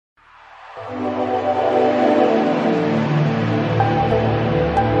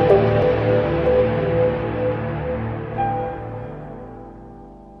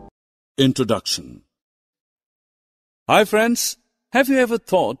Introduction. Hi friends, have you ever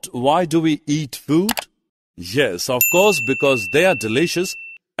thought why do we eat food? Yes, of course, because they are delicious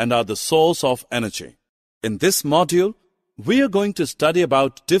and are the source of energy. In this module, we are going to study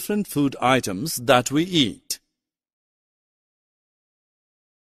about different food items that we eat.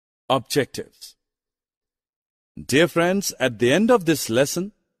 Objectives. Dear friends, at the end of this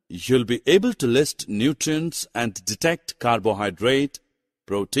lesson, you'll be able to list nutrients and detect carbohydrate,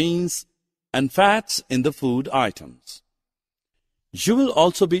 proteins, and fats in the food items. You will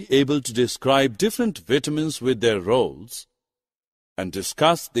also be able to describe different vitamins with their roles and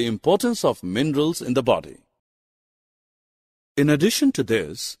discuss the importance of minerals in the body. In addition to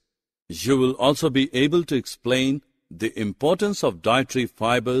this, you will also be able to explain the importance of dietary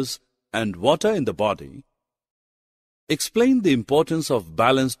fibers and water in the body, explain the importance of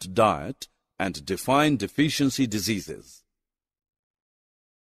balanced diet, and define deficiency diseases.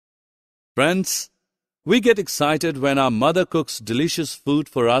 Friends, we get excited when our mother cooks delicious food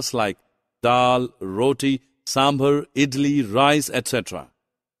for us like dal, roti, sambar, idli, rice, etc.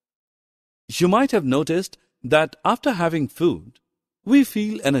 You might have noticed that after having food, we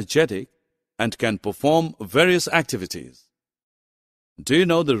feel energetic and can perform various activities. Do you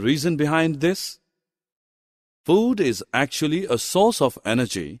know the reason behind this? Food is actually a source of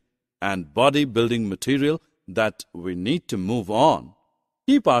energy and body-building material that we need to move on,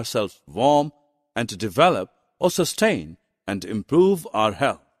 keep ourselves warm, and to develop or sustain and improve our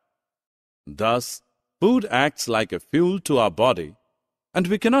health. Thus, food acts like a fuel to our body, and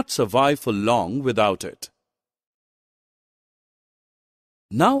we cannot survive for long without it.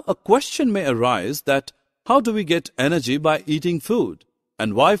 Now, a question may arise that how do we get energy by eating food,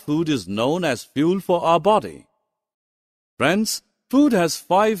 and why food is known as fuel for our body? Friends, food has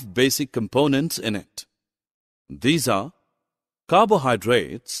 5 basic components in it. These are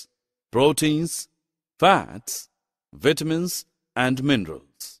carbohydrates, proteins, fats, vitamins, and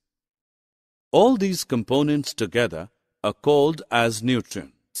minerals. All these components together are called as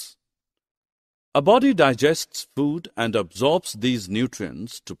nutrients. A body digests food and absorbs these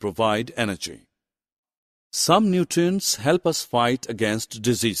nutrients to provide energy. Some nutrients help us fight against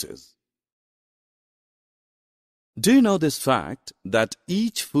diseases. Do you know this fact that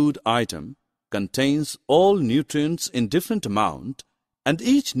each food item contains all nutrients in different amount, and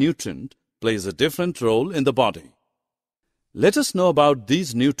each nutrient plays a different role in the body? Let us know about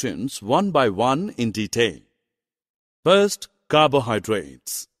these nutrients one by one in detail. First,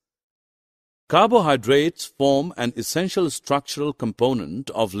 carbohydrates. Carbohydrates form an essential structural component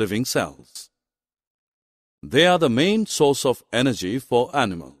of living cells. They are the main source of energy for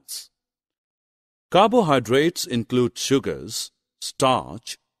animals. Carbohydrates include sugars,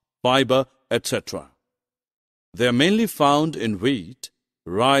 starch, fiber, etc. They are mainly found in wheat,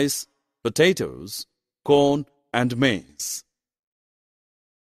 rice, potatoes, corn, and maize.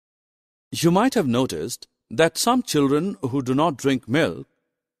 You might have noticed that some children who do not drink milk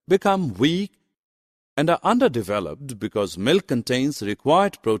become weak and are underdeveloped because milk contains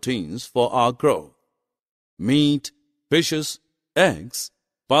required proteins for our growth. Meat, fishes, eggs,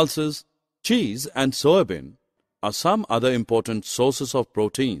 pulses, cheese, and soybean are some other important sources of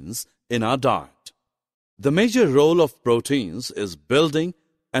proteins in our diet. The major role of proteins is building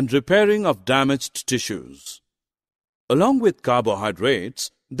and repairing of damaged tissues. Along with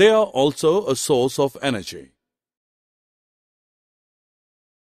carbohydrates, they are also a source of energy.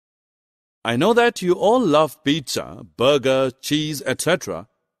 I know that you all love pizza, burger, cheese, etc.,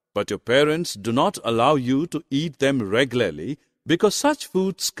 but your parents do not allow you to eat them regularly because such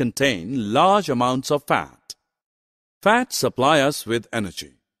foods contain large amounts of fat. Fats supply us with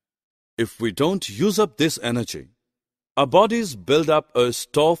energy. If we don't use up this energy, our bodies build up a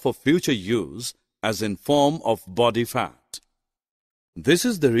store for future use as in form of body fat. This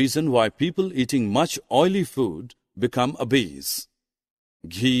is the reason why people eating much oily food become obese.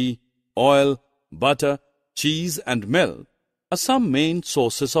 Ghee, oil, butter, cheese, and milk are some main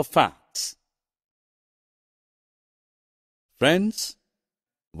sources of fats. Friends,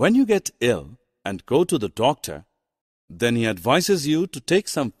 when you get ill and go to the doctor, then he advises you to take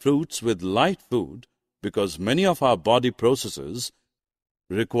some fruits with light food because many of our body processes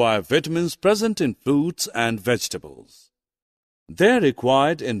require vitamins present in fruits and vegetables. They are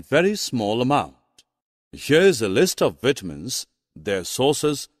required in very small amount. Here is a list of vitamins, their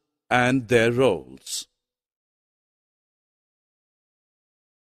sources, and their roles.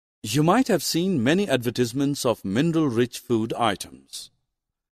 You might have seen many advertisements of mineral-rich food items.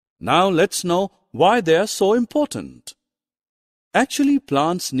 Now let's know why they are so important. Actually,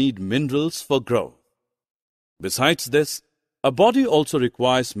 plants need minerals for growth. Besides this, a body also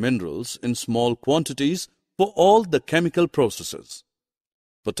requires minerals in small quantities for all the chemical processes.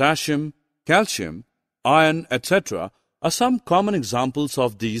 Potassium, calcium, iron, etc. are some common examples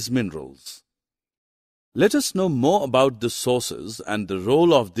of these minerals. Let us know more about the sources and the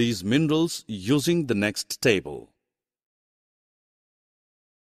role of these minerals using the next table.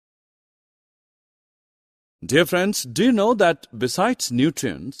 Dear friends, do you know that besides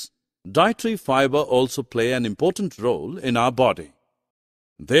nutrients, dietary fiber also play an important role in our body?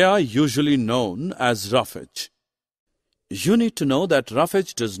 They are usually known as roughage. You need to know that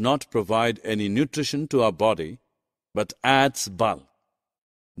roughage does not provide any nutrition to our body, but adds bulk.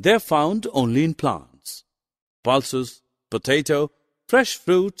 They are found only in plants, pulses, potato, fresh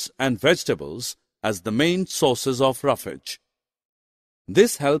fruits and vegetables as the main sources of roughage.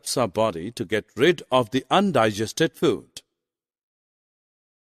 This helps our body to get rid of the undigested food.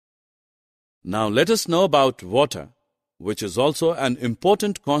 Now let us know about water, which is also an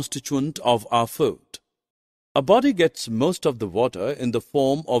important constituent of our food. Our body gets most of the water in the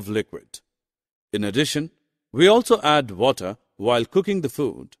form of liquid. In addition, we also add water while cooking the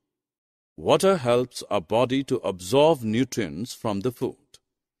food. Water helps our body to absorb nutrients from the food.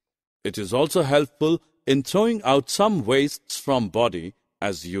 It is also helpful in throwing out some wastes from body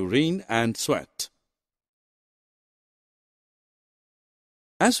as urine and sweat.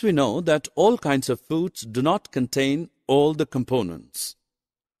 As we know that all kinds of foods do not contain all the components.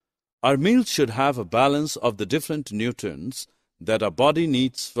 Our meals should have a balance of the different nutrients that our body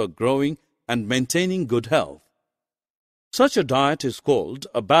needs for growing and maintaining good health. Such a diet is called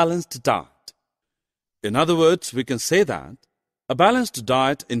a balanced diet. In other words, we can say that a balanced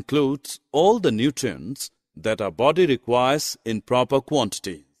diet includes all the nutrients that our body requires in proper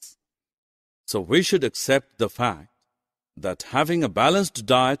quantities. So we should accept the fact that having a balanced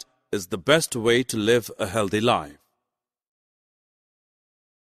diet is the best way to live a healthy life.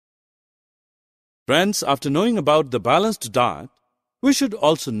 Friends, after knowing about the balanced diet, we should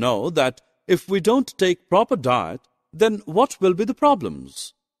also know that if we don't take proper diet, then what will be the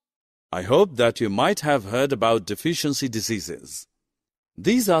problems? I hope that you might have heard about deficiency diseases.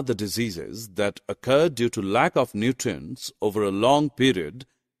 These are the diseases that occur due to lack of nutrients over a long period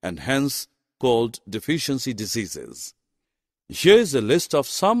and hence called deficiency diseases. Here is a list of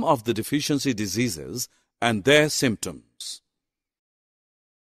some of the deficiency diseases and their symptoms.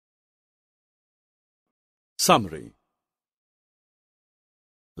 Summary.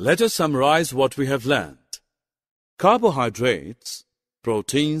 Let us summarize what we have learned. Carbohydrates,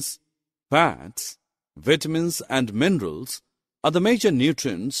 proteins, fats, vitamins and minerals are the major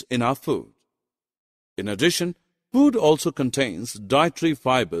nutrients in our food. In addition, food also contains dietary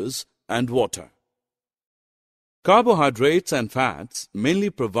fibers and water. Carbohydrates and fats mainly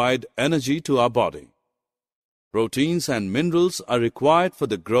provide energy to our body. Proteins and minerals are required for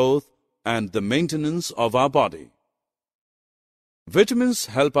the growth and the maintenance of our body. Vitamins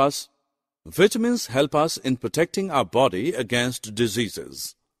help us in protecting our body against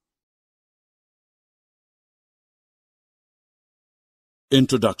diseases.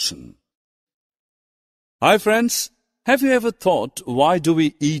 Introduction. Hi friends, have you ever thought why do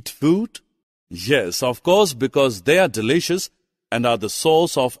we eat food? Yes, of course, because they are delicious and are the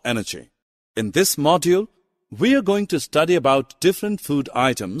source of energy. In this module, we are going to study about different food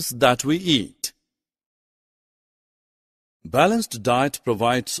items that we eat. Balanced diet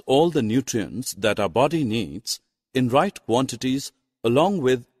provides all the nutrients that our body needs in right quantities along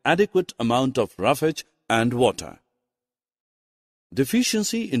with adequate amount of roughage and water.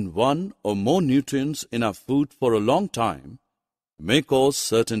 Deficiency in one or more nutrients in our food for a long time may cause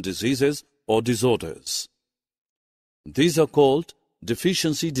certain diseases or disorders. These are called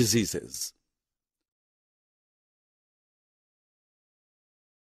deficiency diseases.